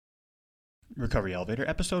Recovery Elevator,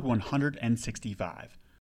 episode 165.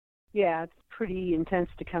 Yeah, it's pretty intense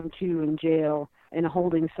to come to in jail in a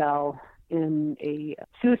holding cell in a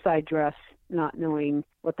suicide dress, not knowing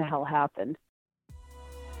what the hell happened.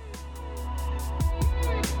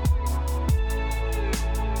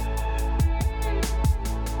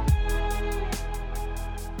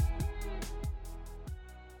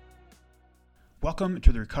 Welcome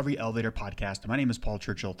to the Recovery Elevator podcast. My name is Paul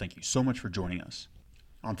Churchill. Thank you so much for joining us.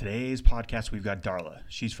 On today's podcast, we've got Darla.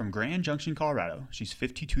 She's from Grand Junction, Colorado. She's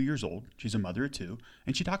 52 years old. She's a mother of two,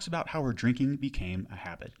 and she talks about how her drinking became a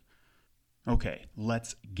habit. Okay,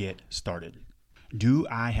 let's get started. Do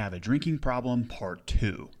I have a drinking problem? Part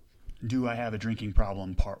 2. Do I have a drinking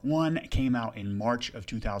problem? Part 1 came out in March of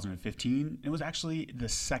 2015. It was actually the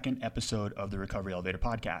second episode of the Recovery Elevator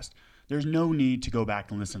podcast. There's no need to go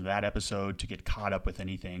back and listen to that episode to get caught up with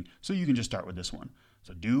anything, so you can just start with this one.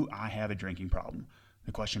 So, do I have a drinking problem?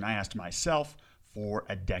 The question I asked myself for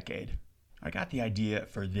a decade. I got the idea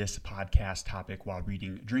for this podcast topic while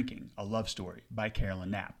reading Drinking, a Love Story by Caroline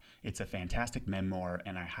Knapp. It's a fantastic memoir,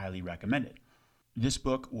 and I highly recommend it. This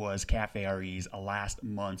book was Cafe RE's last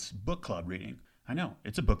month's book club reading. I know,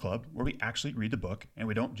 it's a book club where we actually read the book and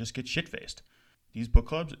we don't just get shit-faced. These book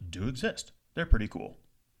clubs do exist. They're pretty cool.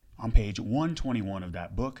 On page 121 of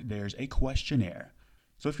that book, there's a questionnaire.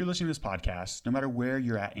 So if you're listening to this podcast, no matter where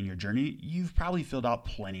you're at in your journey, you've probably filled out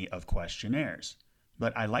plenty of questionnaires.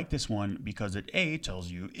 But I like this one because it A,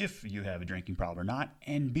 tells you if you have a drinking problem or not,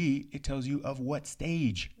 and B, it tells you of what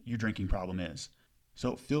stage your drinking problem is.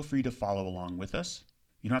 So feel free to follow along with us.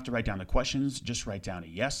 You don't have to write down the questions, just write down a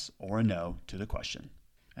yes or a no to the question.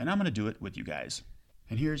 And I'm going to do it with you guys.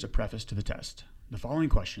 And here's a preface to the test. The following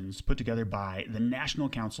questions, put together by the National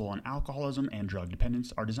Council on Alcoholism and Drug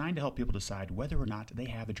Dependence, are designed to help people decide whether or not they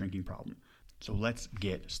have a drinking problem. So let's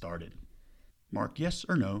get started. Mark yes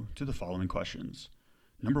or no to the following questions.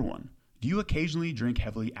 Number 1, do you occasionally drink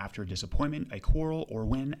heavily after a disappointment, a quarrel, or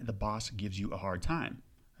when the boss gives you a hard time?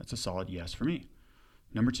 That's a solid yes for me.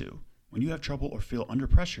 Number 2, when you have trouble or feel under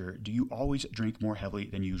pressure, do you always drink more heavily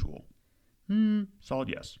than usual? Solid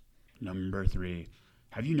yes. Number 3,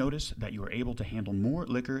 have you noticed that you are able to handle more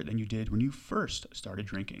liquor than you did when you first started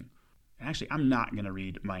drinking? Actually, I'm not going to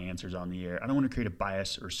read my answers on the air. I don't want to create a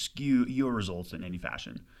bias or skew your results in any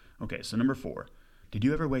fashion. Okay, so number 4. Did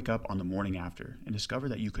you ever wake up on the morning after and discover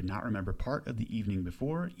that you could not remember part of the evening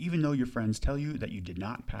before, even though your friends tell you that you did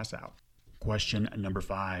not pass out? Question number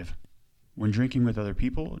 5. When drinking with other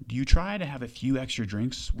people, do you try to have a few extra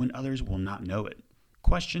drinks when others will not know it?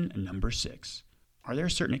 Question number 6. Are there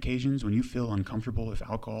certain occasions when you feel uncomfortable if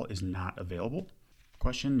alcohol is not available?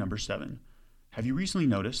 Question number 7. Have you recently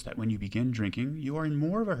noticed that when you begin drinking, you are in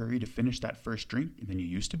more of a hurry to finish that first drink than you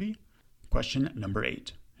used to be? Question number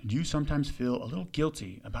 8. Do you sometimes feel a little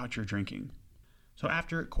guilty about your drinking? So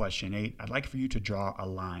after question 8, I'd like for you to draw a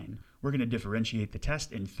line. We're going to differentiate the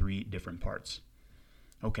test in 3 different parts.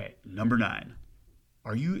 Okay, number 9.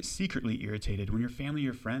 Are you secretly irritated when your family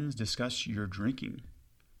or friends discuss your drinking?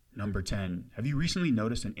 Number 10. Have you recently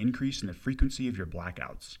noticed an increase in the frequency of your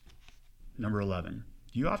blackouts? Number 11.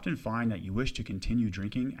 Do you often find that you wish to continue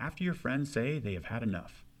drinking after your friends say they have had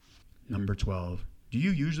enough? Number 12. Do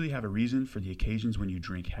you usually have a reason for the occasions when you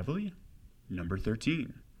drink heavily? Number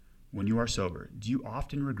 13. When you are sober, do you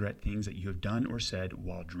often regret things that you have done or said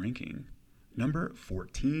while drinking? Number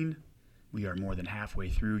 14. We are more than halfway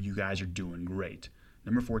through. You guys are doing great.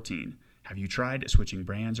 Number 14. Have you tried switching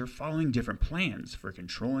brands or following different plans for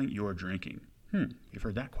controlling your drinking? You've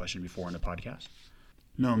heard that question before on the podcast.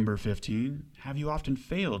 Number 15. Have you often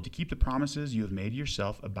failed to keep the promises you have made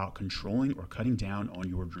yourself about controlling or cutting down on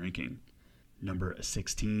your drinking? Number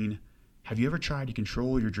 16. Have you ever tried to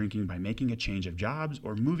control your drinking by making a change of jobs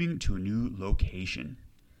or moving to a new location?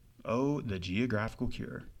 Oh, the geographical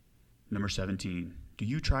cure. Number 17. Do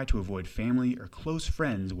you try to avoid family or close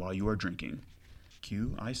friends while you are drinking?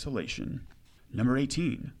 Cue isolation. Number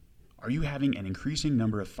 18. Are you having an increasing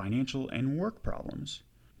number of financial and work problems?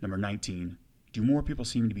 Number 19. Do more people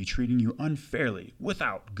seem to be treating you unfairly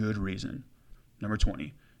without good reason? Number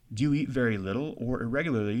 20. Do you eat very little or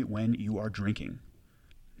irregularly when you are drinking?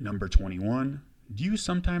 Number 21. Do you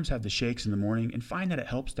sometimes have the shakes in the morning and find that it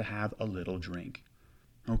helps to have a little drink?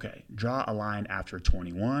 Okay, draw a line after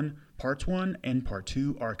 21. Parts 1 and Part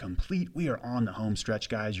 2 are complete. We are on the home stretch,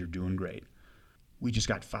 guys. You're doing great. We just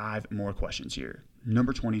got 5 more questions here.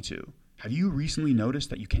 Number 22. Have you recently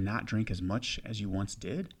noticed that you cannot drink as much as you once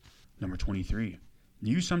did? Number 23.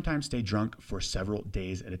 Do you sometimes stay drunk for several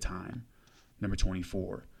days at a time? Number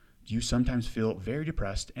 24. Do you sometimes feel very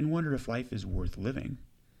depressed and wonder if life is worth living?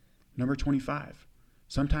 Number 25.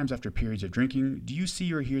 Sometimes after periods of drinking, do you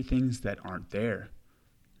see or hear things that aren't there?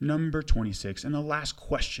 Number 26, and the last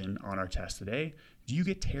question on our test today, do you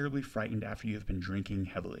get terribly frightened after you have been drinking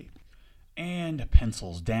heavily? And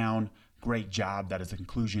pencils down. Great job. That is the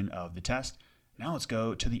conclusion of the test. Now let's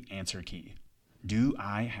go to the answer key. Do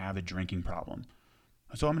I have a drinking problem?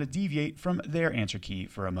 So I'm going to deviate from their answer key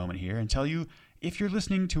for a moment here and tell you, if you're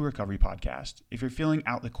listening to a recovery podcast, if you're filling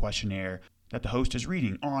out the questionnaire that the host is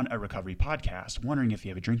reading on a recovery podcast, wondering if you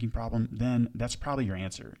have a drinking problem, then that's probably your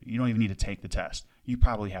answer. You don't even need to take the test. You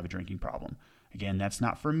probably have a drinking problem. Again, that's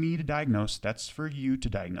not for me to diagnose. That's for you to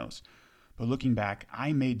diagnose. But looking back,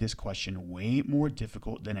 I made this question way more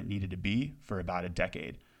difficult than it needed to be for about a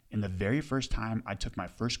decade. In the very first time I took my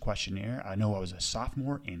first questionnaire, I know I was a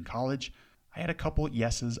sophomore in college, I had a couple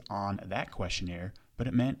yeses on that questionnaire, but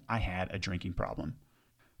it meant I had a drinking problem.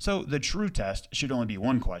 So the true test should only be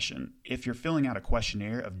one question. If you're filling out a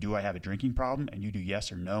questionnaire of do I have a drinking problem and you do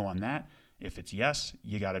yes or no on that, if it's yes,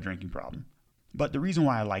 you got a drinking problem. But the reason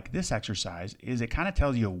why I like this exercise is it kind of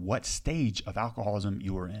tells you what stage of alcoholism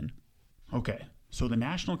you are in. Okay, so the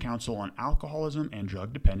National Council on Alcoholism and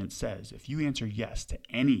Drug Dependence says if you answer yes to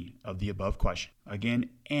any of the above questions, again,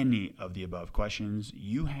 any of the above questions,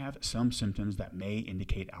 you have some symptoms that may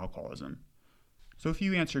indicate alcoholism. So if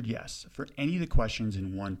you answered yes for any of the questions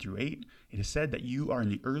in 1 through 8, it is said that you are in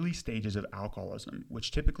the early stages of alcoholism,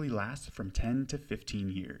 which typically lasts from 10 to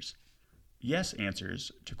 15 years. Yes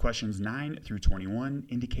answers to questions 9 through 21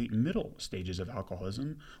 indicate middle stages of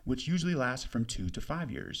alcoholism, which usually last from 2 to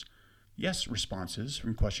 5 years. Yes responses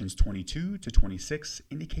from questions 22 to 26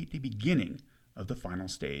 indicate the beginning of the final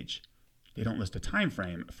stage. They don't list a time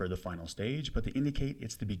frame for the final stage, but they indicate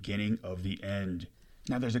it's the beginning of the end.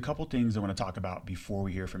 Now there's a couple things I want to talk about before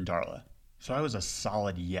we hear from Darla. So I was a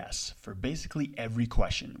solid yes for basically every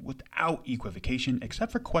question without equivocation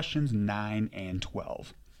except for questions 9 and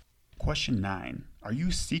 12. Question 9. Are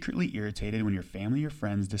you secretly irritated when your family or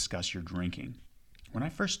friends discuss your drinking? When I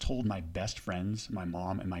first told my best friends, my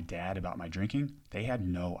mom and my dad, about my drinking, they had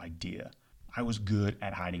no idea. I was good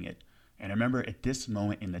at hiding it. And I remember at this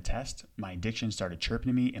moment in the test, my addiction started chirping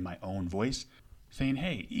to me in my own voice, saying,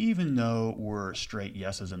 hey, even though we're straight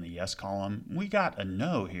yeses in the yes column, we got a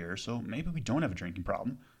no here, so maybe we don't have a drinking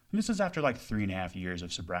problem. And this is after like 3.5 years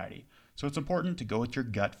of sobriety. So it's important to go with your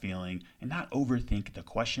gut feeling and not overthink the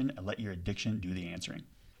question and let your addiction do the answering.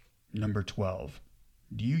 Number 12.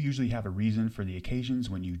 Do you usually have a reason for the occasions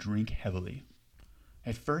when you drink heavily?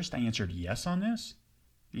 At first, I answered yes on this.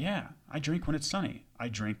 Yeah, I drink when it's sunny. I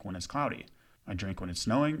drink when it's cloudy. I drink when it's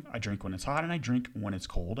snowing. I drink when it's hot, and I drink when it's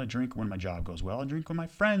cold. I drink when my job goes well. I drink when my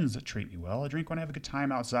friends treat me well. I drink when I have a good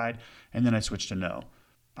time outside, and then I switch to no.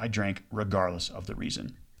 I drank regardless of the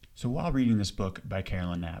reason. So while reading this book by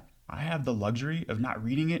Caroline Knapp, I have the luxury of not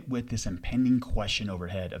reading it with this impending question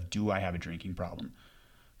overhead of do I have a drinking problem?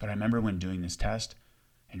 But I remember when doing this test,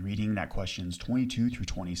 and reading that questions 22 through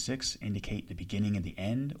 26 indicate the beginning and the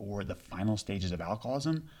end or the final stages of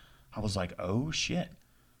alcoholism, I was like, oh shit,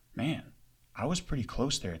 man, I was pretty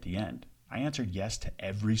close there at the end. I answered yes to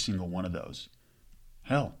every single one of those.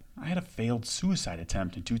 Hell, I had a failed suicide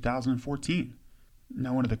attempt in 2014.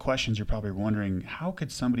 Now, one of the questions you're probably wondering, how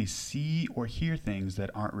could somebody see or hear things that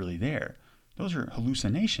aren't really there? Those are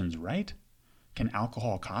hallucinations, right? Can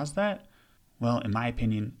alcohol cause that? Well, in my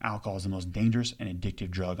opinion, alcohol is the most dangerous and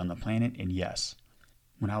addictive drug on the planet, and yes.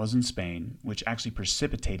 When I was in Spain, which actually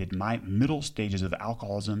precipitated my middle stages of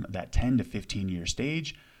alcoholism, that 10 to 15 year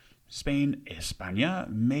stage, Spain, España,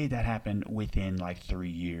 made that happen within like 3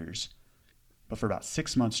 years. But for about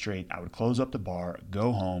 6 months straight, I would close up the bar,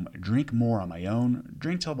 go home, drink more on my own,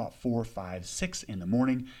 drink till about 4, 5, 6 in the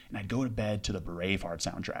morning, and I'd go to bed to the Braveheart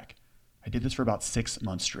soundtrack. I did this for about 6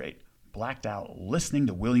 months straight. Blacked out listening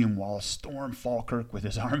to William Wallace storm Falkirk with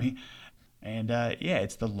his army. And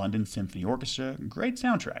it's the London Symphony Orchestra. Great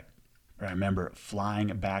soundtrack. But I remember flying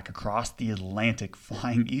back across the Atlantic,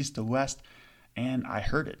 flying east to west, and I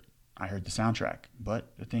heard it. I heard the soundtrack.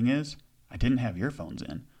 But the thing is, I didn't have earphones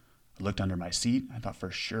in. I looked under my seat. I thought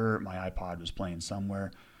for sure my iPod was playing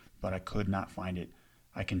somewhere, but I could not find it.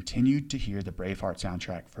 I continued to hear the Braveheart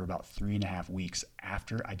soundtrack for about 3.5 weeks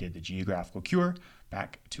after I did the geographical cure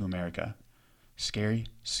back to America. Scary,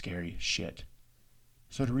 scary shit.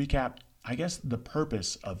 So to recap, I guess the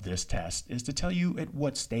purpose of this test is to tell you at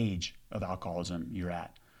what stage of alcoholism you're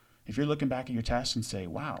at. If you're looking back at your test and say,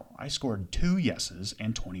 wow, I scored 2 yeses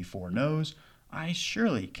and 24 nos, I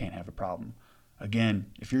surely can't have a problem.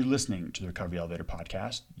 Again, if you're listening to the Recovery Elevator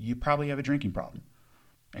podcast, you probably have a drinking problem.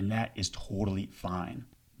 And that is totally fine.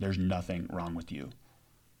 There's nothing wrong with you.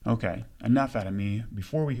 Okay, enough out of me.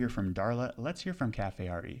 Before we hear from Darla, let's hear from Cafe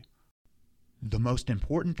RE. The most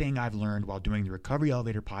important thing I've learned while doing the Recovery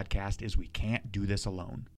Elevator podcast is we can't do this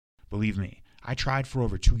alone. Believe me, I tried for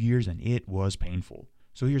over 2 years and it was painful.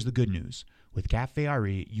 So here's the good news. With Cafe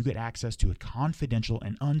RE, you get access to a confidential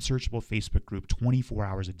and unsearchable Facebook group 24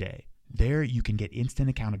 hours a day. There, you can get instant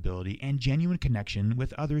accountability and genuine connection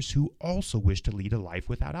with others who also wish to lead a life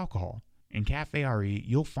without alcohol. In Cafe RE,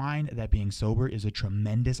 you'll find that being sober is a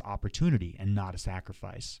tremendous opportunity and not a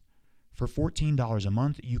sacrifice. For $14 a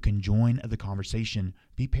month, you can join the conversation,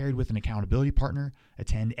 be paired with an accountability partner,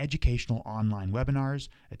 attend educational online webinars,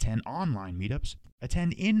 attend online meetups,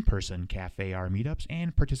 attend in-person Cafe R meetups,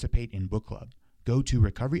 and participate in book club. Go to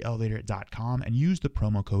recoveryelevator.com and use the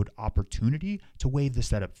promo code OPPORTUNITY to waive the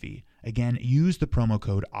setup fee. Again, use the promo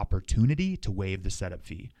code OPPORTUNITY to waive the setup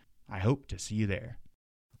fee. I hope to see you there.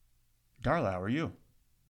 Darla, how are you?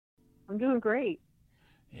 I'm doing great.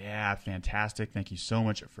 Yeah, fantastic. Thank you so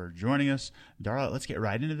much for joining us. Darla, let's get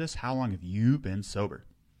right into this. How long have you been sober?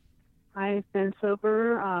 I've been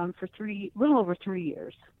sober for little over 3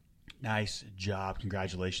 years. Nice job.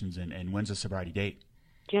 Congratulations. And when's the sobriety date?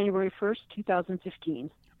 January 1st, 2015.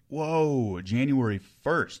 Whoa, January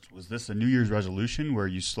 1st. Was this a New Year's resolution where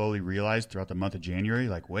you slowly realized throughout the month of January,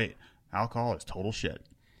 like, wait, alcohol is total shit?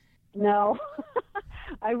 No.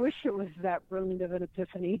 I wish it was that brilliant of an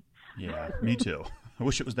epiphany. Yeah, me too. I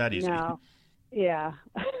wish it was that easy. No. Yeah.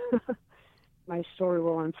 My story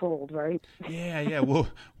will unfold, right? Yeah.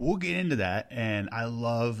 We'll get into that, and I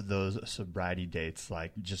love those sobriety dates,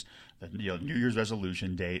 like just the New Year's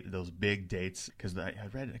resolution date, those big dates. Because I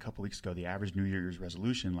read a couple weeks ago, the average New Year's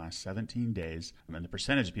resolution lasts 17 days, and the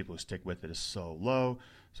percentage of people who stick with it is so low.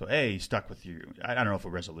 So, you stuck with I don't know if a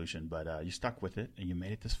resolution, but you stuck with it, and you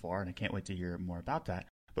made it this far, and I can't wait to hear more about that.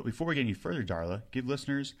 But before we get any further, Darla, give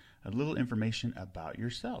listeners a little information about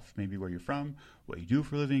yourself. Maybe where you're from, what you do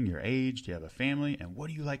for a living, your age, do you have a family, and what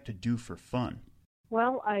do you like to do for fun?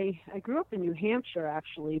 Well, I grew up in New Hampshire,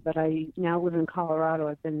 actually, but I now live in Colorado.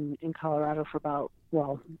 I've been in Colorado for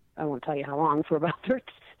I won't tell you how long,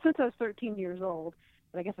 since I was 13 years old.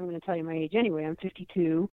 But I guess I'm going to tell you my age anyway. I'm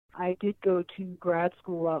 52. I did go to grad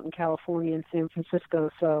school out in California and San Francisco,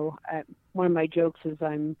 so one of my jokes is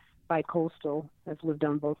I'm bi-coastal. I've lived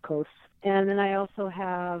on both coasts. And then I also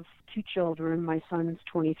have 2 children. My son's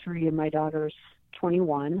 23 and my daughter's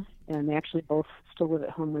 21, and they actually both still live at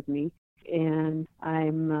home with me. And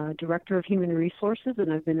I'm director of human resources,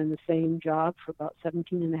 and I've been in the same job for about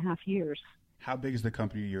 17 and a half years. How big is the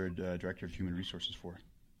company you're director of human resources for?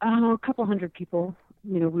 A couple hundred people.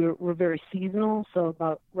 We're very seasonal, so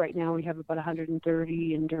right now we have about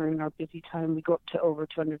 130, and during our busy time we go up to over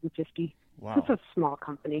 250. Wow. It's a small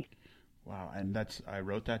company. Wow, and I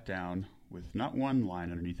wrote that down with not one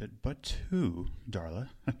line underneath it, but 2, Darla.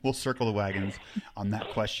 We'll circle the wagons on that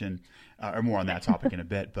question, or more on that topic in a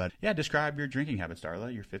bit. But yeah, describe your drinking habits,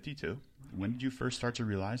 Darla. You're 52. When did you first start to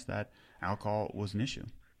realize that alcohol was an issue?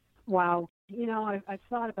 Wow. I've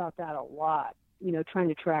thought about that a lot, trying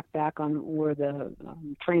to track back on where the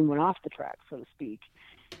train went off the track, so to speak.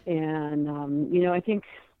 And, I think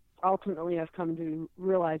ultimately I've come to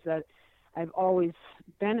realize that I've always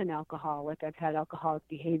been an alcoholic. I've had alcoholic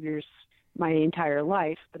behaviors my entire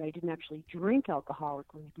life, but I didn't actually drink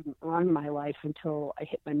alcoholically. I didn't run my life until I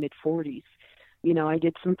hit my mid-40s. I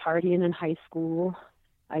did some partying in high school.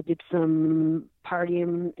 I did some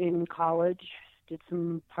partying in college, did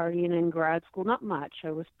some partying in grad school. Not much.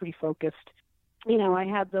 I was pretty focused. I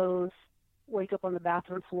had those wake up on the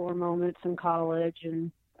bathroom floor moments in college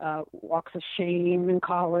and walks of shame in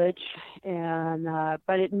college, and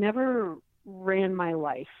but it never ran my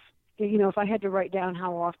life. If I had to write down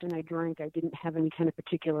how often I drank, I didn't have any kind of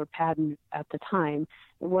particular pattern at the time.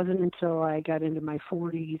 It wasn't until I got into my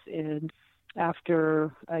 40s and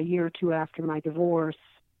after a year or 2 after my divorce,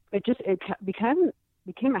 it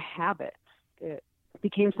became a habit. It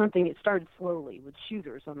became something. It started slowly with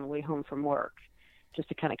shooters on the way home from work, just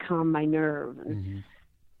to kind of calm my nerve.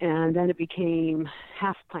 And then it became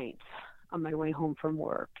half pints on my way home from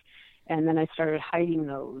work. And then I started hiding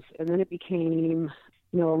those. And then it became,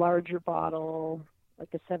 a larger bottle, like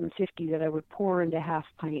a 750 that I would pour into half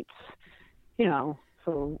pints,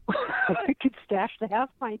 so I could stash the half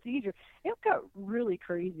pints easier. It got really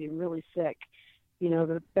crazy and really sick.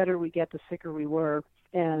 The better we get, the sicker we were.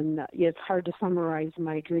 And it's hard to summarize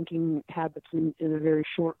my drinking habits in a very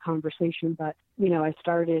short conversation, but, I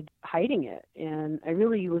started hiding it, and I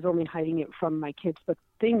really was only hiding it from my kids, but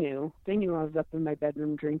they knew I was up in my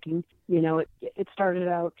bedroom drinking. It started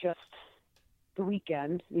out just the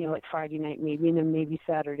weekend, like Friday night maybe, and then maybe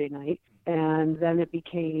Saturday night. And then it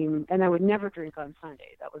became, and I would never drink on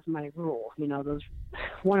Sunday. That was my rule, those,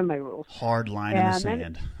 one of my rules. Hard line in the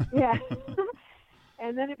sand. Yeah.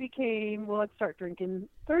 And then it became, well, let's start drinking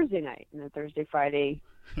Thursday night, and then Thursday, Friday,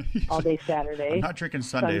 all day Saturday. I'm not drinking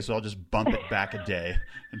Sunday, so I'll just bump it back a day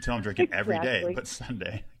until I'm drinking every day, but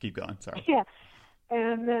Sunday. Keep going, sorry. Yeah.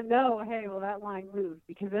 And then, that line moved,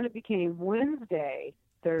 because then it became Wednesday,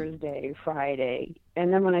 Thursday, Friday.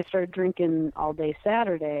 And then when I started drinking all day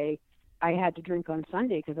Saturday, I had to drink on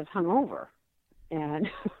Sunday because I was hungover. And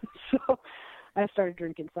so I started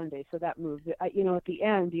drinking Sunday, so that moved. At the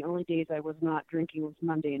end, the only days I was not drinking was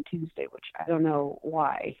Monday and Tuesday, which I don't know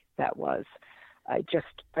why that was. I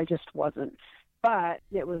just wasn't. But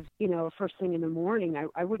it was, first thing in the morning.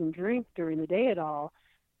 I wouldn't drink during the day at all,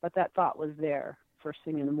 but that thought was there first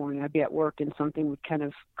thing in the morning. I'd be at work and something would kind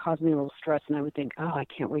of cause me a little stress, and I would think, I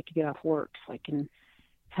can't wait to get off work so I can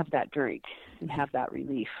have that drink and have that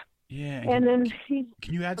relief. Yeah. And then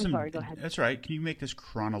can you add some? Sorry, go ahead. That's right. Can you make this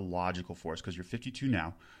chronological for us? Because you're 52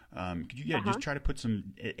 now. Could you just try to put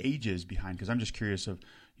some ages behind? Because I'm just curious of,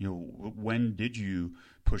 when did you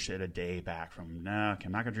push it a day back from, okay,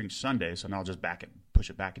 I'm not going to drink Sunday, so now I'll just push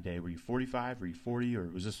it back a day. Were you 45? Were you 40? Or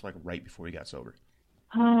was this like right before you got sober?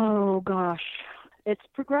 Oh, gosh. It's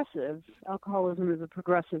progressive. Alcoholism is a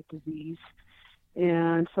progressive disease.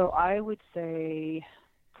 And so I would say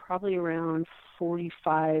probably around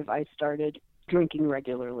 45, I started drinking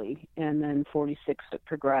regularly, and then 46 it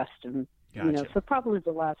progressed, and Gotcha. So probably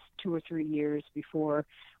the last 2 or 3 years before.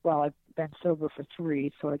 Well, I've been sober for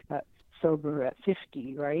 3, so I got sober at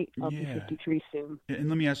 50, right? I'll be 53 soon. And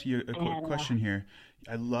let me ask you a quick question here.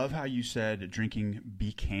 I love how you said drinking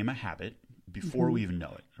became a habit before we even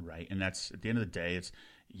know it, right? And that's at the end of the day, it's.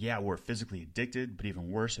 Yeah, we're physically addicted, but even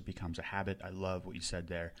worse, it becomes a habit. I love what you said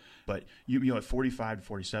there. But you at 45 to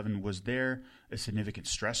 47, was there a significant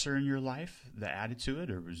stressor in your life that added to it,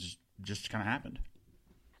 or was it just kind of happened?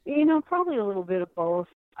 Probably a little bit of both.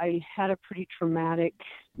 I had a pretty traumatic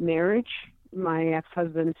marriage. My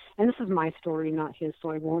ex-husband, and this is my story, not his,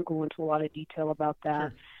 so I won't go into a lot of detail about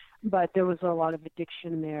that. Sure. But there was a lot of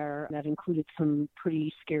addiction there that included some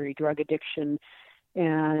pretty scary drug addiction.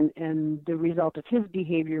 And the result of his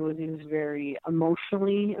behavior was he was very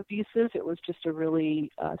emotionally abusive. It was just a really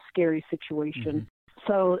scary situation.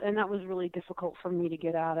 So, and that was really difficult for me to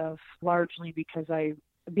get out of, largely because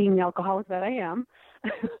being the alcoholic that I am,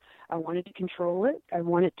 I wanted to control it. I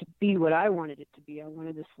wanted to be what I wanted it to be. I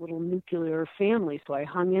wanted this little nuclear family. So I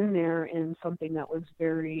hung in there in something that was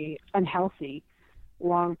very unhealthy,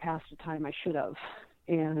 long past the time I should have.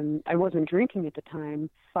 And I wasn't drinking at the time,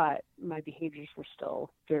 but my behaviors were still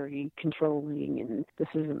very controlling. And this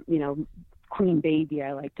isn't, queen baby,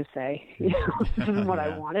 I like to say. This isn't what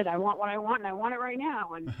I wanted. I want what I want, and I want it right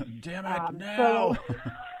now. And damn it, now!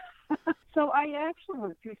 So I actually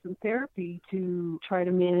went through some therapy to try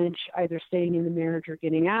to manage either staying in the marriage or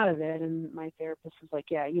getting out of it. And my therapist was like,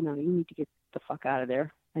 yeah, you need to get the fuck out of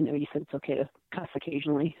there. I know you said it's okay to cuss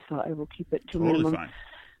occasionally, so I will keep it to a minimum. Fine.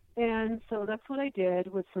 And so that's what I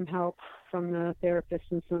did with some help from the therapist,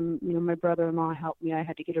 and some, my brother-in-law helped me. I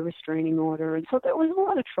had to get a restraining order. And so there was a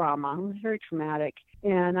lot of trauma. It was very traumatic.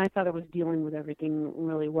 And I thought I was dealing with everything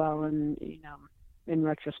really well. And, in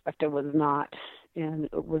retrospect, I was not. And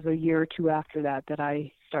it was a year or two after that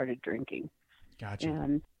I started drinking. Gotcha.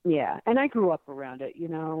 And and I grew up around it,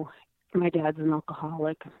 My dad's an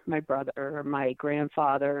alcoholic, my brother, my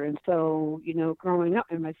grandfather. And so, growing up,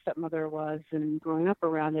 and my stepmother was, and growing up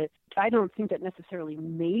around it, I don't think that necessarily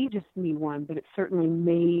made me one, but it certainly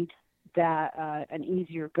made that an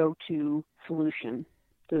easier go-to solution.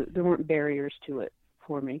 There weren't barriers to it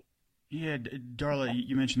for me. Yeah, Darla,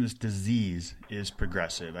 you mentioned this disease is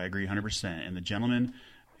progressive. I agree 100%. And the gentleman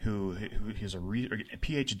who has a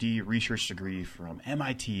PhD research degree from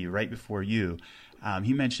MIT right before you,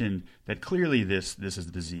 he mentioned that clearly this is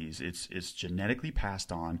a disease. It's genetically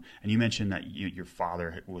passed on. And you mentioned that your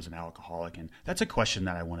father was an alcoholic, and that's a question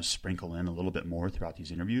that I want to sprinkle in a little bit more throughout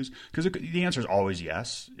these interviews, because the answer is always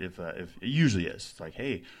yes. If it usually is, it's like,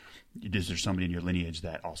 hey, is there somebody in your lineage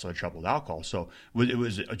that also had trouble with alcohol? So it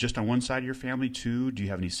was just on one side of your family too? Do you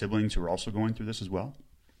have any siblings who are also going through this as well?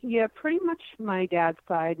 Yeah, pretty much my dad's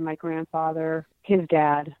side, my grandfather, his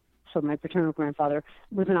dad, so my paternal grandfather,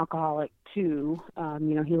 was an alcoholic too.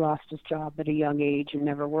 He lost his job at a young age and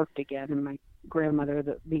never worked again. And my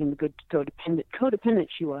grandmother, being the good codependent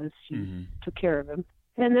she was, she took care of him.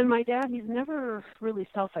 And then my dad, he's never really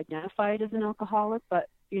self-identified as an alcoholic, but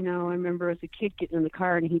I remember as a kid getting in the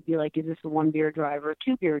car and he'd be like, is this a 1-beer drive or a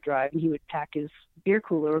 2-beer drive? And he would pack his beer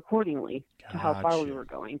cooler accordingly to how far we were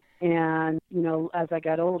going. And, as I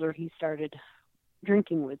got older, he started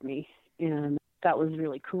drinking with me. and that was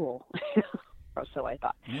really cool. Or so I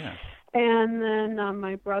thought. Yeah. And then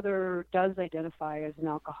my brother does identify as an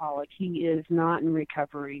alcoholic. He is not in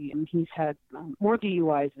recovery, and he's had more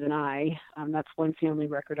DUIs than I. That's one family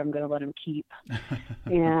record I'm going to let him keep.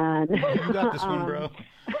 And you got this one, bro.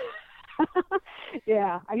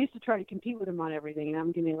 Yeah, I used to try to compete with him on everything, and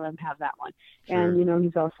I'm going to let him have that one. Sure. And,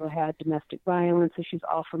 he's also had domestic violence issues,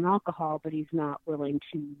 all from alcohol, but he's not willing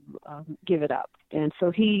to give it up. And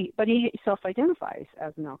so he self-identifies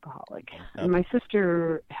as an alcoholic. Okay. And my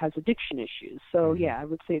sister has addiction issues. So, yeah, I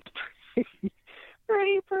would say it's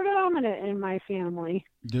pretty predominant in my family.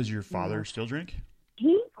 Does your father still drink?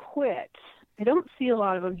 He quit. I don't see a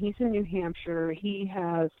lot of him. He's in New Hampshire. He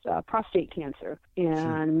has prostate cancer.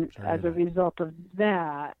 And as a result of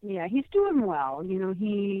that, yeah, he's doing well.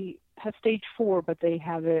 He has stage 4, but they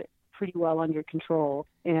have it pretty well under control.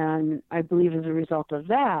 And I believe as a result of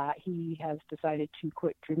that, he has decided to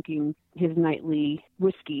quit drinking his nightly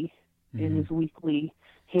whiskey and his weekly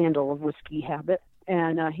handle of whiskey habit.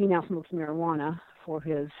 And he now smokes marijuana for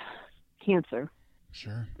his cancer.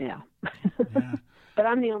 Sure. Yeah. Yeah. But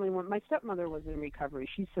I'm the only one. My stepmother was in recovery.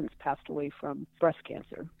 She's since passed away from breast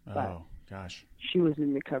cancer. Oh, gosh. She was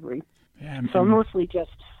in recovery. Yeah. So mostly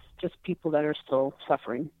just people that are still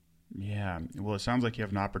suffering. Yeah. Well, it sounds like you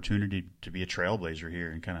have an opportunity to be a trailblazer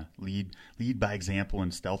here and kind of lead by example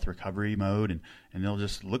in stealth recovery mode. And they'll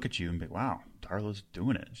just look at you and be, wow, Darla's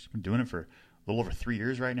doing it. She's been doing it for a little over 3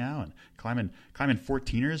 years right now and climbing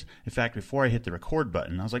 14ers. In fact, before I hit the record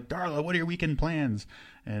button, I was like, Darla, what are your weekend plans?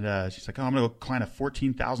 And she's like, oh, I'm going to go climb a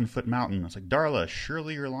 14,000-foot mountain. I was like, Darla,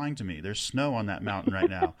 surely you're lying to me. There's snow on that mountain right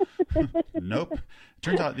now. Nope.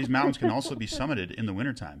 Turns out these mountains can also be summited in the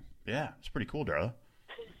wintertime. Yeah, it's pretty cool, Darla.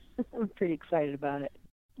 I'm pretty excited about it.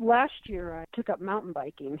 Last year, I took up mountain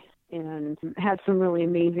biking and had some really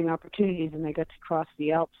amazing opportunities, and I got to cross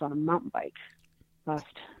the Alps on a mountain bike last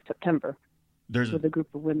September. With a group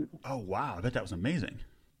of women. Oh, wow. I bet that was amazing.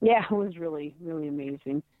 Yeah, it was really, really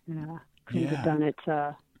amazing. Couldn't have done it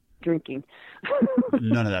drinking.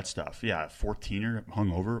 None of that stuff. Yeah, 14er,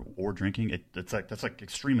 hungover, or drinking. That's like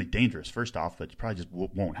extremely dangerous, first off, but it probably just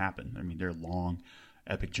won't happen. I mean, they're long,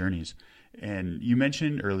 epic journeys. And you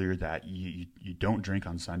mentioned earlier that you don't drink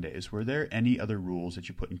on Sundays. Were there any other rules that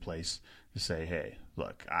you put in place to say, hey,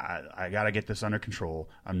 look, I got to get this under control.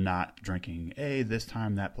 I'm not drinking this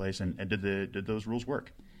time, that place. And did those rules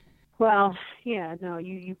work? Well, yeah, no,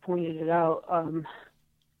 you pointed it out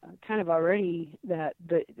kind of already that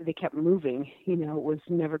they kept moving. It was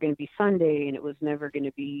never going to be Sunday, and it was never going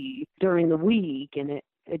to be during the week, and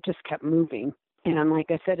it just kept moving. And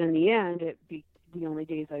like I said, in the end, the only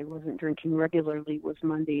days I wasn't drinking regularly was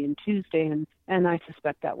Monday and Tuesday, and I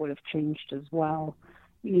suspect that would have changed as well.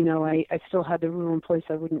 I still had the rule in place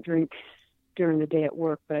I wouldn't drink during the day at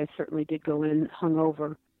work, but I certainly did go in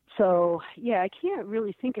hungover. So, yeah, I can't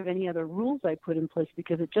really think of any other rules I put in place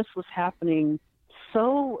because it just was happening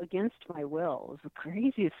so against my will. It was the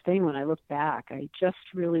craziest thing when I look back. I just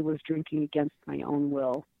really was drinking against my own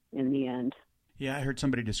will in the end. Yeah, I heard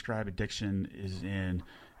somebody describe addiction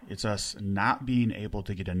it's us not being able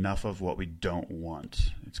to get enough of what we don't want.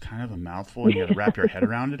 It's kind of a mouthful. You got to wrap your head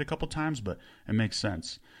around it a couple times, but it makes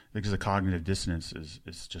sense because the cognitive dissonance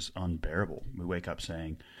is just unbearable. We wake up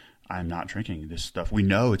saying, I'm not drinking this stuff. We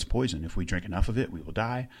know it's poison. If we drink enough of it, we will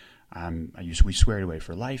die. We swear it away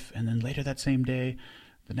for life. And then later that same day,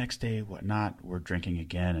 the next day, whatnot, we're drinking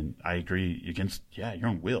again. And I agree against, your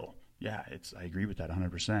own will. Yeah, I agree with that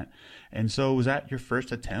 100%. And so was that your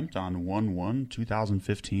first attempt on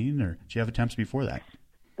 1/1/2015, or did you have attempts before that?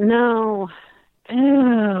 No.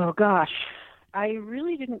 Oh, gosh. I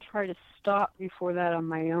really didn't try to stop before that on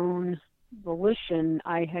my own volition.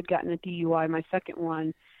 I had gotten a DUI, my second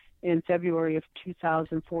one, in February of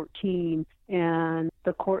 2014, and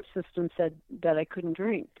the court system said that I couldn't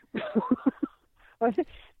drink.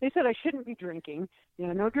 They said I shouldn't be drinking,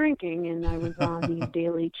 no drinking, and I was on these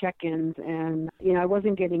daily check-ins, and, I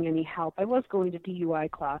wasn't getting any help. I was going to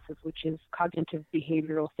DUI classes, which is cognitive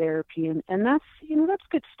behavioral therapy, and that's, that's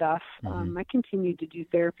good stuff. Mm-hmm. I continued to do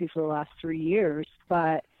therapy for the last 3 years,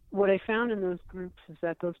 but what I found in those groups is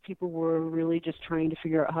that those people were really just trying to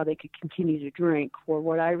figure out how they could continue to drink, or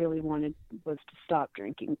what I really wanted was to stop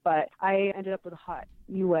drinking. But I ended up with a hot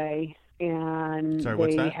UA, and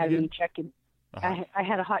they had me check in. I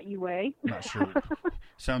had a hot UA. I'm not sure.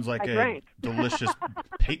 Sounds like a delicious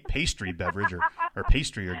pastry beverage or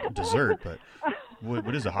pastry or dessert, but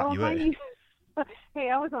what is a hot UA? Hey,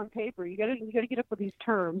 I was on paper. You gotta get up with these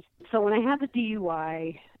terms. So when I had the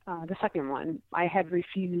DUI, the second one, I had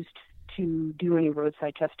refused to do any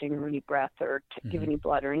roadside testing or any breath or give any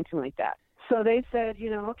blood or anything like that. So they said,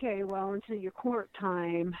 okay, well, until your court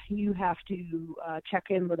time, you have to check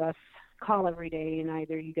in with us, call every day, and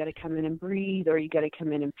either you got to come in and breathe or you got to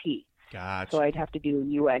come in and pee. Gotcha. So I'd have to do a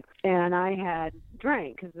UA. And I had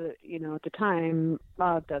drank because, at the time,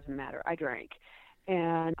 it doesn't matter. I drank.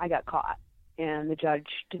 And I got caught. And the judge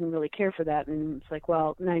didn't really care for that. And it's like,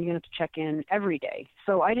 well, now you're going to have to check in every day.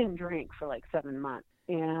 So I didn't drink for like 7 months.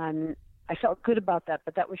 And I felt good about that,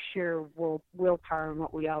 but that was sheer willpower and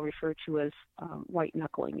what we all refer to as white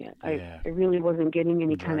knuckling it. Yeah. I really wasn't getting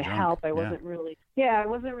any kind of drunk. help. I wasn't really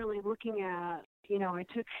looking at, I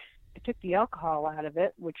took the alcohol out of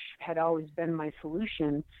it, which had always been my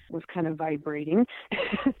solution, was kind of vibrating.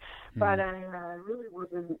 But I really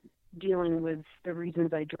wasn't dealing with the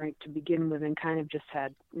reasons I drank to begin with, and kind of just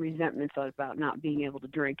had resentments about not being able to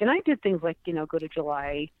drink. And I did things like, go to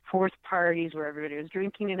July 4th parties where everybody was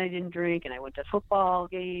drinking and I didn't drink, and I went to football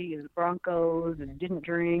games, Broncos, and didn't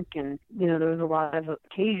drink. And, there was a lot of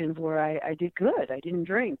occasions where I did good. I didn't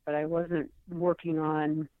drink, but I wasn't working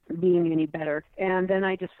on being any better. And then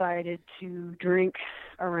I decided to drink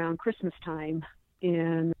around Christmas time,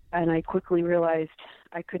 and I quickly realized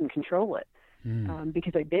I couldn't control it.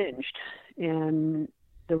 Because I binged, and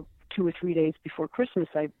the 2 or 3 days before Christmas,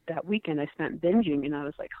 that weekend I spent binging, and I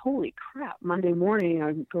was like, holy crap. Monday morning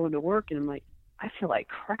I'm going to work and I'm like, I feel like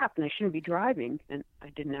crap and I shouldn't be driving, and I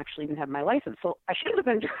didn't actually even have my license, so I shouldn't have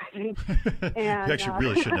been driving. And, you actually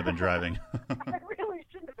really shouldn't have been driving. I really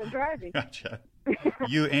shouldn't have been driving. Gotcha.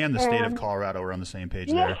 You and the state of Colorado were on the same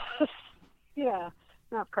page there. Yeah,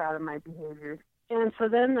 not proud of my behavior. And so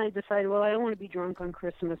then I decided, well, I don't want to be drunk on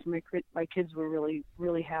Christmas. My kids were really,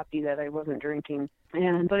 really happy that I wasn't drinking. But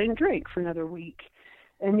I didn't drink for another week.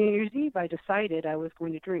 And New Year's Eve, I decided I was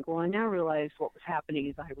going to drink. Well, I now realized what was happening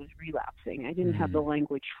is I was relapsing. I didn't have the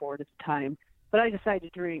language for it at the time. But I decided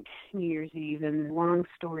to drink New Year's Eve. And long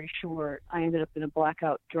story short, I ended up in a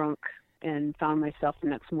blackout drunk and found myself the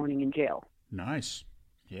next morning in jail. Nice.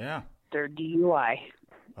 Yeah. Third DUI.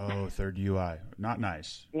 Oh, third DUI. Not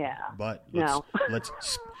nice. Yeah. But let's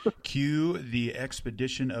cue the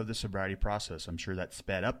expedition of the sobriety process. I'm sure that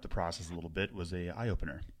sped up the process a little bit, was a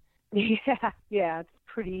eye-opener. Yeah. It's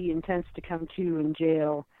pretty intense to come to in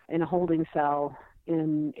jail in a holding cell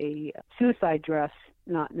in a suicide dress,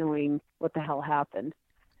 not knowing what the hell happened.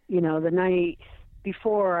 The night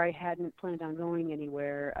before, I hadn't planned on going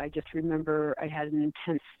anywhere. I just remember I had an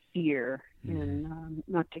intense fear, and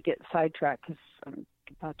not to get sidetracked because I'm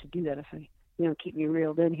about to do that if I, keep me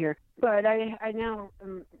reeled in here. But I now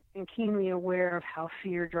am keenly aware of how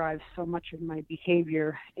fear drives so much of my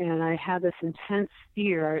behavior, and I had this intense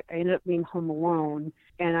fear. I ended up being home alone,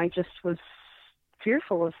 and I just was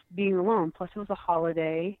fearful of being alone. Plus, it was a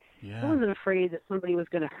holiday. Yeah. I wasn't afraid that somebody was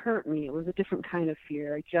going to hurt me. It was a different kind of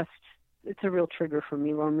fear. It's a real trigger for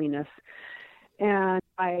me, loneliness. And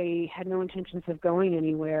I had no intentions of going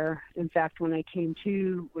anywhere. In fact, when I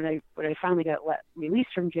finally got released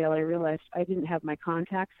from jail, I realized I didn't have my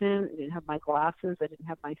contacts in, I didn't have my glasses, I didn't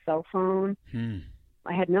have my cell phone.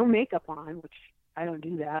 I had no makeup on, which I don't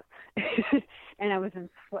do that. And I was in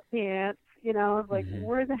sweatpants, I was like,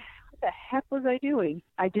 what the heck was I doing?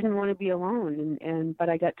 I didn't want to be alone, but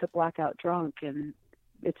I got to blackout drunk, and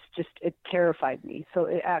it terrified me. So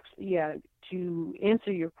to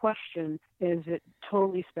answer your question, it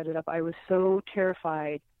totally sped it up. I was so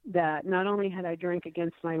terrified that not only had I drank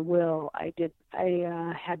against my will, I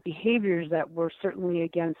had behaviors that were certainly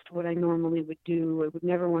against what I normally would do. I would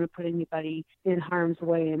never want to put anybody in harm's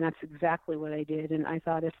way, and that's exactly what I did. And I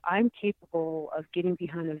thought, if I'm capable of getting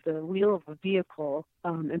behind the wheel of a vehicle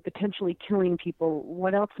and potentially killing people,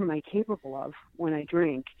 what else am I capable of when I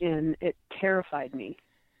drink? And it terrified me.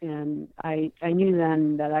 And I knew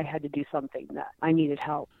then that I had to do something, that I needed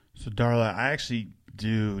help. So, Darla, I actually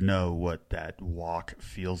do know what that walk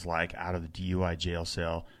feels like out of the DUI jail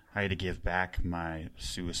cell. I had to give back my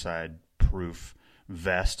suicide-proof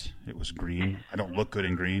vest. It was green. I don't look good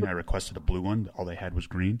in green. I requested a blue one. All they had was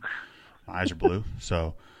green. My eyes are blue.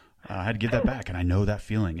 So I had to give that back, and I know that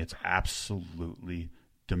feeling. It's absolutely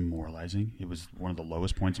demoralizing. It was one of the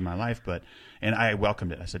lowest points in my life, and I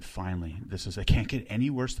welcomed it. I said, finally, I can't get any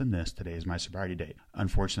worse than this. Today is my sobriety date.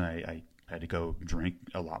 Unfortunately, I had to go drink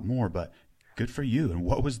a lot more, but good for you. And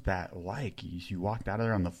what was that like? You walked out of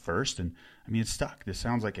there on the first, and it stuck. This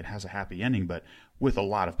sounds like it has a happy ending, but with a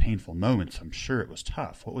lot of painful moments. I'm sure it was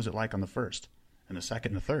tough. What was it like on the first and the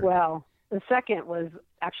second and the third? Well, the second was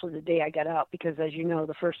actually the day I got out, because as you know,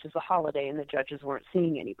 the first is a holiday and the judges weren't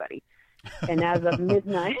seeing anybody. And as of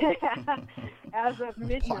midnight, on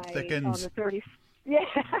the 30th,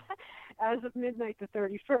 as of midnight the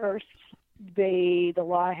 31st, the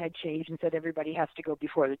law had changed and said everybody has to go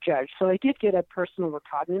before the judge. So I did get a personal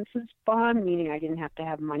recognizance bond, meaning I didn't have to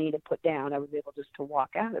have money to put down. I was able just to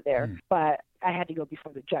walk out of there. But I had to go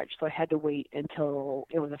before the judge, so I had to wait until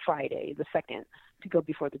it was a Friday, the 2nd, to go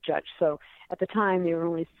before the judge. So at the time, they were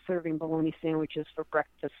only serving bologna sandwiches for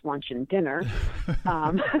breakfast, lunch, and dinner.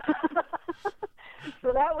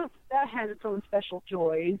 So that had its own special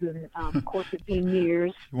joys, and of course, it being New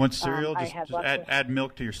Year's. You want cereal? Just add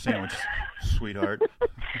milk to your sandwich, sweetheart.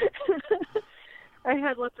 I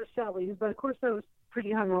had lots of sellies, but of course I was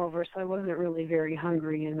pretty hungover, so I wasn't really very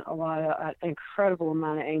hungry, and a lot of incredible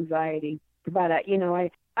amount of anxiety. But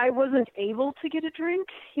I wasn't able to get a drink.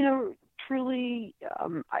 Truly,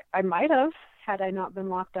 I might have had I not been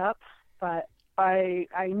locked up, but I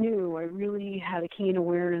knew I really had a keen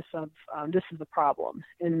awareness of this is a problem,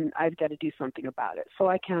 and I've got to do something about it. So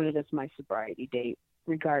I counted as my sobriety date,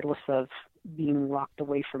 regardless of being locked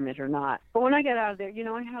away from it or not. But when I got out of there,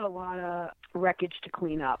 I had a lot of wreckage to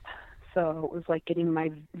clean up. So it was like getting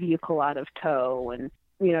my vehicle out of tow and,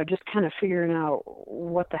 just kind of figuring out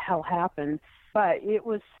what the hell happened. But it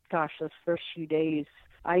was, those first few days,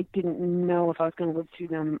 I didn't know if I was going to live through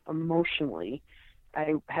them emotionally.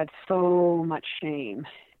 I had so much shame.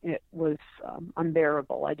 It was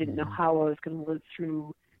unbearable. I didn't know how I was going to live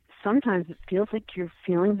through. Sometimes it feels like your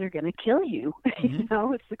feelings are going to kill you.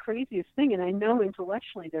 It's the craziest thing. And I know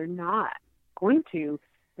intellectually they're not going to.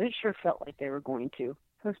 But it sure felt like they were going to.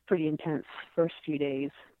 It was pretty intense first few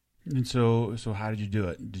days. And so how did you do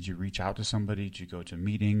it? Did you reach out to somebody? Did you go to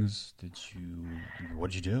meetings?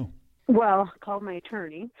 What did you do? Well, called my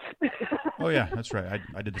attorney. Oh, yeah, that's right.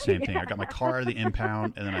 I did the same thing. I got my car at the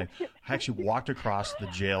impound, and then I actually walked across the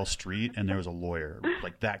jail street, and there was a lawyer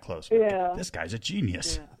like that close. Yeah. This guy's a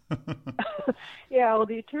genius. Yeah. Yeah, well,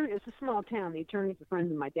 the attorney, it's a small town. The attorney's a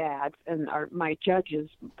friend of my dad's, and my judge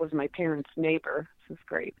was my parents' neighbor. This is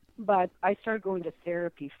great. But I started going to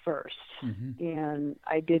therapy first, and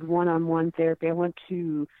I did one-on-one therapy. I went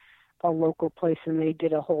to a local place, and they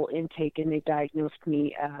did a whole intake, and they diagnosed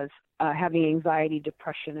me as having anxiety,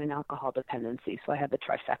 depression, and alcohol dependency. So I had the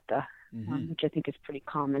trifecta, which I think is pretty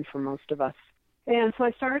common for most of us. And so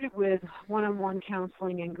I started with one-on-one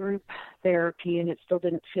counseling and group therapy, and it still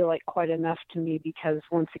didn't feel like quite enough to me because,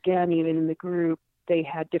 once again, even in the group, they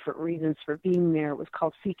had different reasons for being there. It was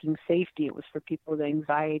called Seeking Safety. It was for people with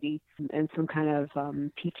anxiety and some kind of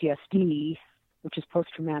PTSD, which is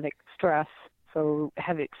post-traumatic stress. So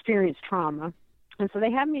have experienced trauma. And so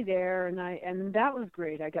they had me there, and that was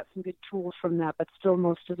great. I got some good tools from that, but still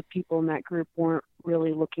most of the people in that group weren't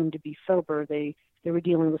really looking to be sober. They were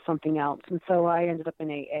dealing with something else. And so I ended up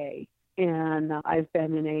in AA, and I've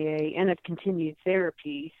been in AA, and I've continued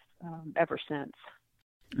therapy ever since.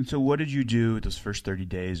 And so what did you do those first 30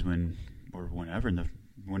 days when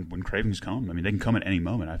cravings come? I mean, they can come at any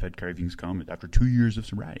moment. I've had cravings come after 2 years of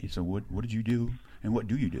sobriety. So what did you do, and what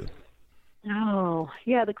do you do? Oh,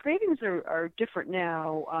 yeah, the cravings are different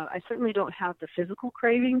now. I certainly don't have the physical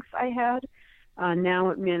cravings I had. Now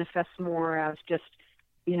it manifests more as just,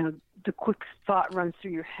 the quick thought runs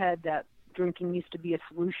through your head that drinking used to be a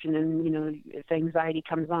solution. And, if anxiety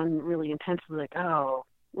comes on really intensely, like, oh,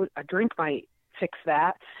 a drink might fix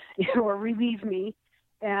that, or relieve me.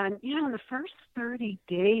 And, in the first 30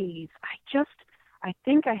 days, I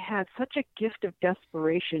think I had such a gift of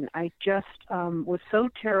desperation. I just was so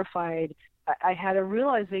terrified. I had a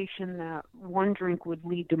realization that one drink would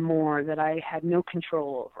lead to more, that I had no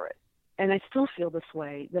control over it. And I still feel this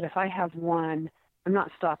way, that if I have one, I'm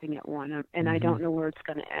not stopping at one, and I don't know where it's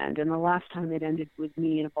going to end. And the last time it ended with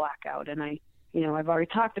me in a blackout, and I've already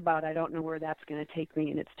talked about I don't know where that's going to take me,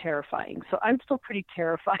 and it's terrifying. So I'm still pretty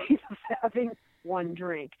terrified of having one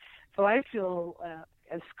drink. So I feel,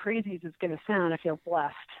 as crazy as it's going to sound, I feel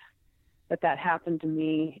blessed that happened to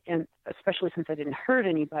me, and especially since I didn't hurt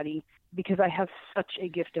anybody, because I have such a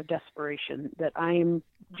gift of desperation that I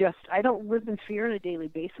don't live in fear on a daily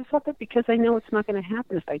basis of it, because I know it's not going to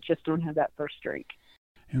happen if I just don't have that first drink.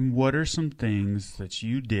 And what are some things that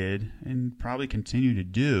you did and probably continue to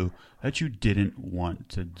do that you didn't want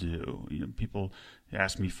to do? People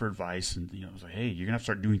ask me for advice, and I was like, hey, you're going to have to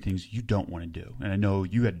start doing things you don't want to do. And I know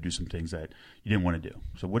you had to do some things that you didn't want to do.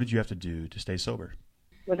 So what did you have to do to stay sober?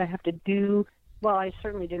 What I have to do? Well, I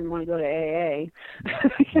certainly didn't want to go to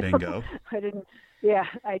AA. Bingo. I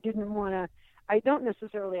didn't want to. I don't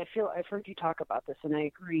necessarily, I've heard you talk about this, and I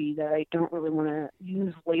agree that I don't really want to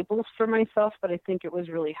use labels for myself, but I think it was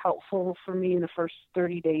really helpful for me in the first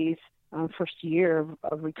 30 days, first year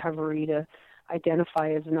of recovery, to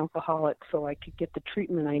identify as an alcoholic so I could get the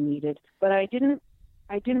treatment I needed. But I didn't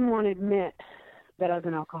want to admit that I was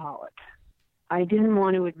an alcoholic. I didn't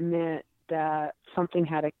want to admit that something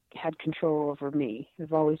had control over me.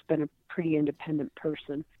 I've always been a pretty independent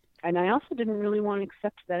person. And I also didn't really want to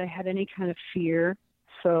accept that I had any kind of fear.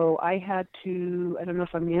 So I had to, I don't know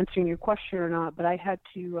if I'm answering your question or not, but I had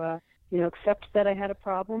to, accept that I had a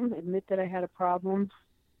problem, admit that I had a problem,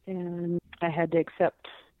 and I had to accept,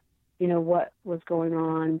 what was going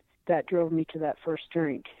on that drove me to that first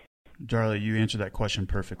drink. Darla, you answered that question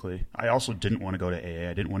perfectly. I also didn't want to go to AA.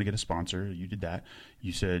 I didn't want to get a sponsor. You did that.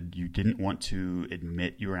 You said you didn't want to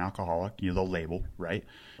admit you were an alcoholic, the label, right?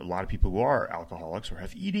 A lot of people who are alcoholics or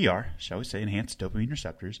have EDR, shall we say, enhanced dopamine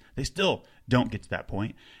receptors, they still don't get to that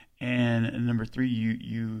point. And number three,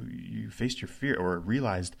 you faced your fear or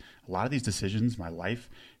realized a lot of these decisions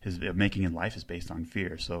making in life is based on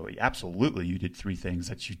fear. So absolutely, you did three things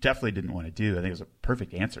that you definitely didn't want to do. I think it was a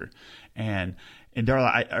perfect answer. And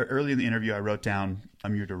Darla, early in the interview, I wrote down,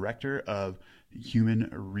 I'm your director of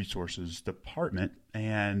Human Resources Department.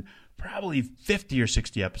 And probably 50 or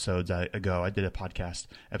 60 episodes ago, I did a podcast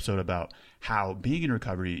episode about how being in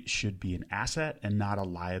recovery should be an asset and not a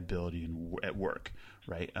liability at work.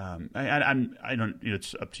 Right. I don't,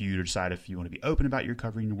 it's up to you to decide if you want to be open about your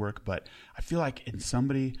recovery and your work, but I feel like in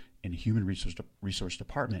somebody in a human resource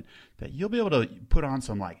department that you'll be able to put on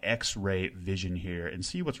some like X-ray vision here and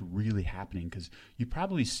see what's really happening. Cause you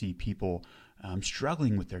probably see people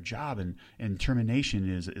struggling with their job and termination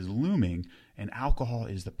is looming and alcohol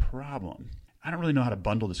is the problem. I don't really know how to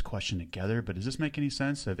bundle this question together, but does this make any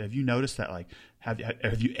sense? Have you noticed that, like, have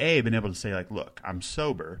you been able to say like, look, I'm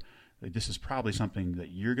sober. Like, this is probably something that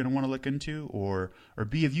you're going to want to look into, or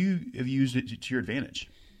B, have you used it to your advantage?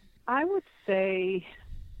 I would say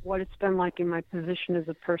what it's been like in my position as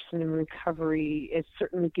a person in recovery is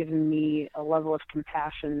certainly given me a level of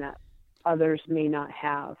compassion that others may not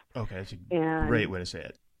have. Okay, that's a great way to say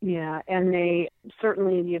it. Yeah, and they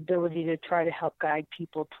certainly the ability to try to help guide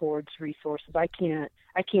people towards resources. I can't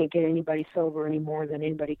get anybody sober any more than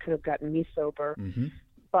anybody could have gotten me sober. Mm-hmm.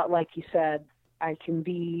 But like you said, I can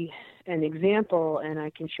be an example and I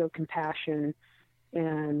can show compassion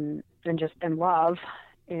and love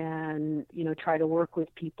and, try to work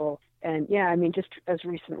with people. And yeah, I mean, just as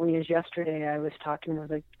recently as yesterday, I was talking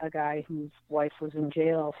with a guy whose wife was in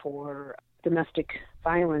jail for domestic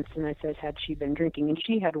violence. And I said, had she been drinking? And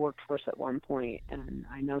she had worked for us at one point, and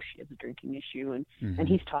I know she has a drinking issue, and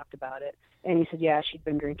he's talked about it. And he said, yeah, she'd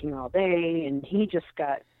been drinking all day, and he just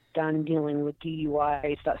got done dealing with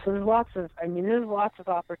DUI stuff. So there's lots of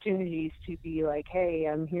opportunities to be like, hey,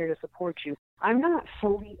 I'm here to support you. I'm not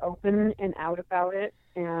fully open and out about it,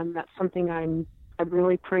 and that's something I'm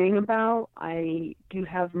really praying about. I do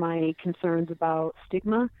have my concerns about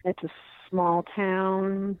stigma. It's a small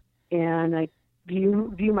town, and I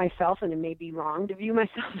view myself, and it may be wrong to view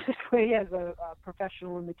myself this way, as a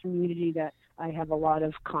professional in the community, that I have a lot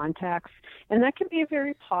of contacts, and that can be a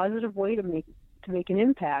very positive way to make an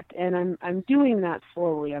impact. And I'm doing that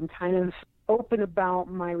slowly. I'm kind of open about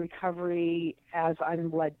my recovery as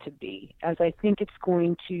I'm led to be, as I think it's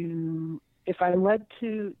going to, if I'm led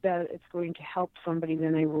to that it's going to help somebody,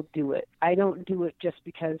 then I will do it. I don't do it just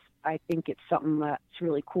because I think it's something that's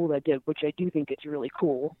really cool that I did, which I do think it's really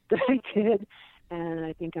cool that I did. And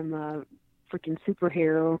I think I'm a freaking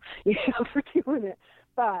superhero, for doing it.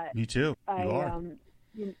 But me too. You are.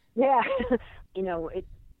 Yeah.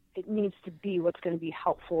 It needs to be what's going to be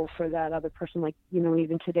helpful for that other person. Like,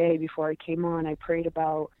 even today before I came on, I prayed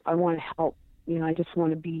about, I want to help, I just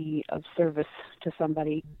want to be of service to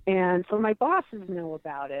somebody. And so my bosses know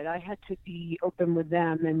about it. I had to be open with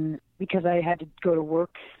them, and because I had to go to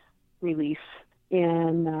work release.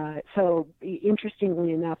 And so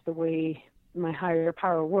interestingly enough, the way my higher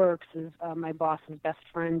power works is my boss's best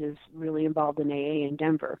friend is really involved in AA in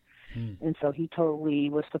Denver. And so he totally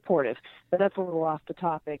was supportive. But that's a little off the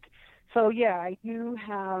topic. So, yeah, I do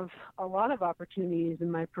have a lot of opportunities in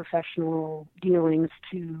my professional dealings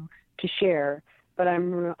to share, but I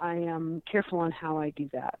am careful on how I do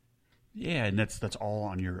that. Yeah, and that's all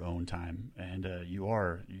on your own time. And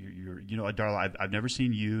you're Darla, I've never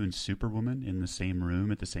seen you and Superwoman in the same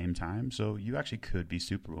room at the same time. So you actually could be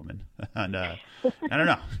Superwoman. And I don't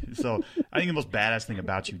know. So I think the most badass thing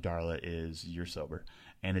about you, Darla, is you're sober.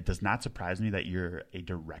 And it does not surprise me that you're a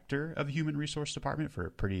director of a human resource department for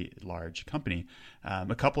a pretty large company.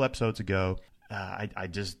 A couple episodes ago, I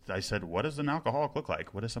said, what does an alcoholic look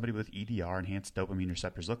like? What does somebody with EDR, enhanced dopamine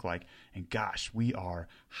receptors, look like? And gosh, we are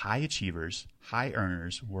high achievers, high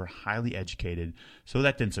earners. We're highly educated. So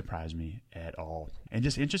that didn't surprise me at all. And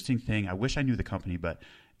just interesting thing, I wish I knew the company, but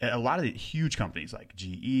a lot of the huge companies like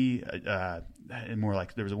GE, and more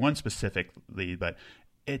like there was one specifically, but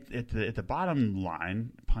At the bottom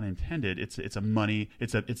line, pun intended, it's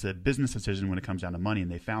a business decision when it comes down to money,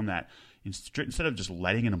 and they found that instead of just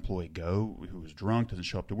letting an employee go who was drunk, doesn't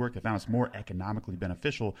show up to work, they found it's more economically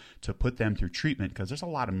beneficial to put them through treatment, because there's a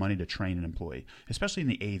lot of money to train an employee, especially in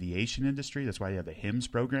the aviation industry. That's why you have the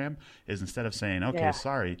HIMSS program. Is instead of saying, okay,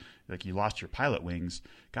 sorry, like you lost your pilot wings,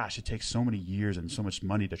 gosh, it takes so many years and so much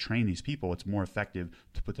money to train these people. It's more effective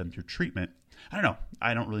to put them through treatment. I don't know.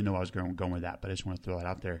 I don't really know where I was going with that, but I just want to throw that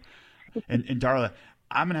out there. And Darla,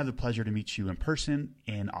 I'm going to have the pleasure to meet you in person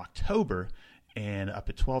in October and up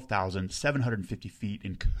at 12,750 feet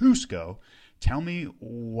in Cusco. Tell me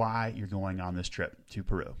why you're going on this trip to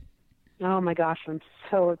Peru. Oh, my gosh, I'm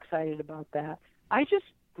so excited about that. I just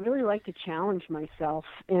really like to challenge myself.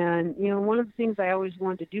 And, one of the things I always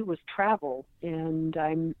wanted to do was travel. And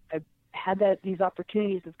I've had these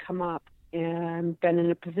opportunities have come up, and been in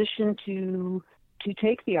a position to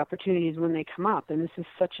take the opportunities when they come up. And this is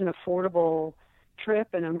such an affordable trip,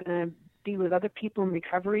 and I'm going to be with other people in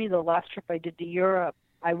recovery. The last trip I did to Europe,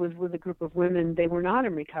 I was with a group of women. They were not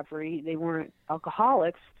in recovery. They weren't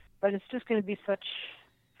alcoholics, but it's just going to be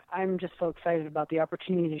I'm just so excited about the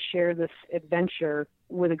opportunity to share this adventure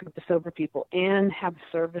with a group of sober people and have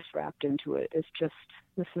service wrapped into it.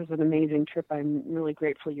 This is an amazing trip. I'm really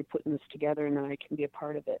grateful you're putting this together and that I can be a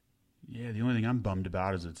part of it. Yeah, the only thing I'm bummed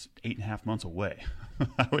about is it's 8.5 months away.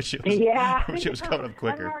 I wish it was coming up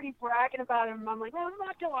quicker. I'm already bragging about it. I'm like, well, it's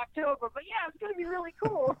not till October, but yeah, it's going to be really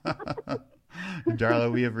cool.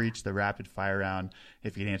 Darla, we have reached the rapid fire round.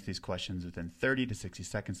 If you can answer these questions within 30 to 60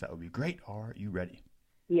 seconds, that would be great. Are you ready?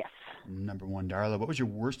 Yes. Number one, Darla, what was your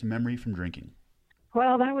worst memory from drinking?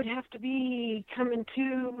 Well, that would have to be coming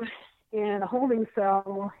to in a holding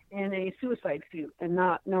cell in a suicide suit and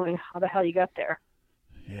not knowing how the hell you got there.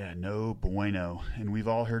 Yeah, no bueno. And we've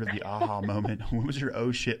all heard of the aha moment. What was your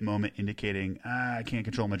oh shit moment indicating, I can't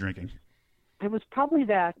control my drinking? It was probably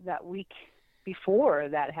that week before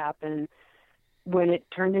that happened when it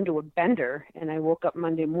turned into a bender, and I woke up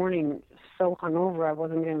Monday morning so hungover I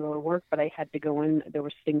wasn't going to go to work, but I had to go in. There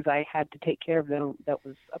was things I had to take care of that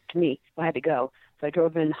was up to me. So I had to go. So I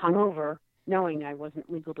drove in hungover knowing I wasn't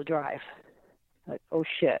legal to drive. Like, oh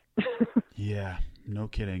shit. Yeah. No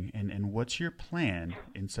kidding. And what's your plan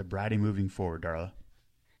in sobriety moving forward, Darla?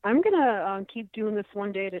 I'm going to keep doing this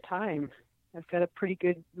one day at a time. I've got a pretty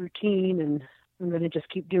good routine, and I'm going to just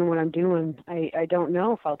keep doing what I'm doing. I don't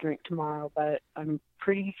know if I'll drink tomorrow, but I'm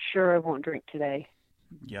pretty sure I won't drink today.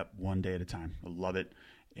 Yep, one day at a time. I love it.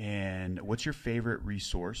 And what's your favorite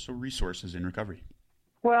resource or resources in recovery?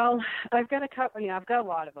 Well, I've got a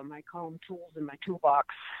lot of them. I call them tools in my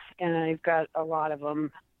toolbox, and I've got a lot of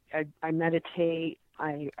them. I meditate,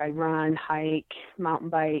 I run, hike, mountain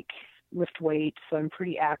bike, lift weights, so I'm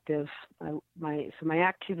pretty active. My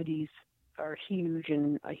activities are huge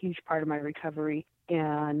and a huge part of my recovery,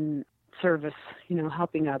 and service,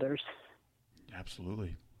 helping others.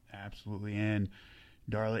 Absolutely. And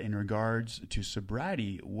Darla, in regards to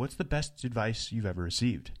sobriety, what's the best advice you've ever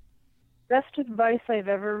received? Best advice I've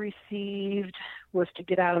ever received was to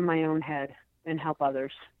get out of my own head and help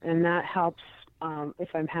others. And that helps if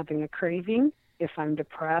I'm having a craving, if I'm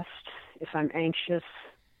depressed, if I'm anxious,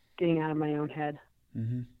 getting out of my own head.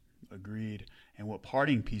 Mm-hmm. Agreed. And what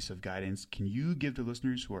parting piece of guidance can you give to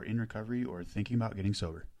listeners who are in recovery or thinking about getting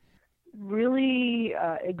sober? Really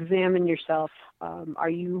examine yourself. Are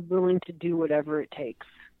you willing to do whatever it takes?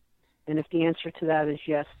 And if the answer to that is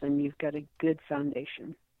yes, then you've got a good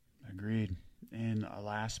foundation. Agreed. And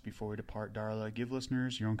last, before we depart, Darla, give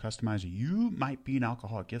listeners your own customizer. You might be an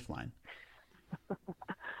alcoholic gift line. I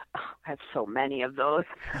have so many of those.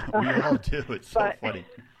 We all do. It's so funny.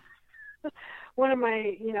 One of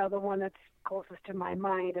my, the one that's closest to my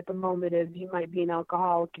mind at the moment is you might be an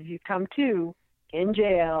alcoholic if you come to in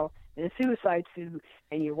jail in a suicide suit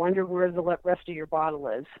and you wonder where the rest of your bottle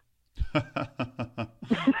is. Because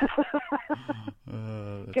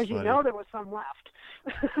there was some left.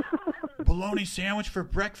 Bologna sandwich for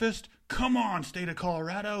breakfast? Come on, state of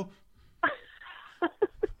Colorado.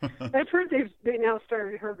 I've heard they now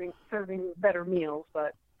started serving better meals,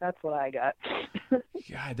 but that's what I got.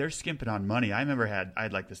 God, they're skimping on money. I remember I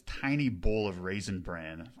had like this tiny bowl of Raisin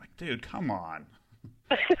Bran. I'm like, dude, come on.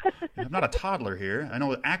 I'm not a toddler here. I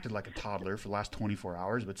know it acted like a toddler for the last 24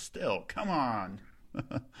 hours, but still, come on.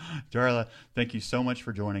 Darla, thank you so much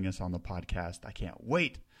for joining us on the podcast. I can't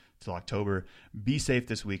wait till October. Be safe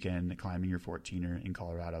this weekend climbing your 14er in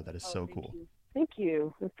Colorado. That is so cool. Thank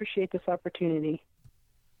you. I appreciate this opportunity.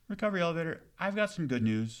 Recovery Elevator, I've got some good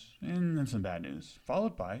news and then some bad news,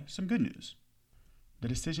 followed by some good news. The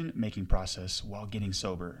decision-making process while getting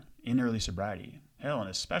sober, in early sobriety, hell, and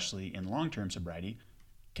especially in long-term sobriety,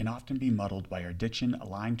 can often be muddled by our addiction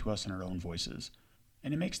aligned to us in our own voices,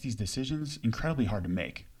 and it makes these decisions incredibly hard to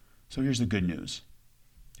make. So here's the good news.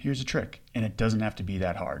 Here's a trick, and it doesn't have to be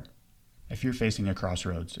that hard. If you're facing a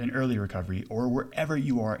crossroads in early recovery or wherever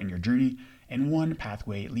you are in your journey, and one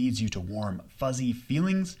pathway leads you to warm, fuzzy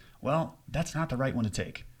feelings, well, that's not the right one to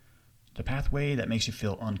take. The pathway that makes you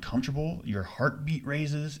feel uncomfortable, your heartbeat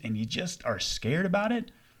raises, and you just are scared about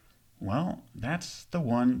it, well, that's the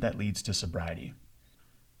one that leads to sobriety.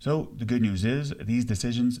 So the good news is these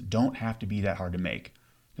decisions don't have to be that hard to make.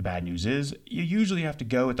 The bad news is you usually have to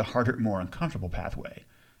go with the harder, more uncomfortable pathway.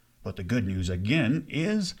 But the good news, again,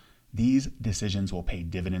 is these decisions will pay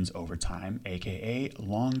dividends over time, aka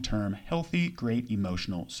long-term, healthy, great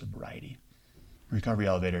emotional sobriety. Recovery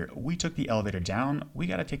elevator, we took the elevator down, we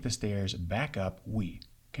got to take the stairs back up. We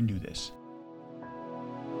can do this.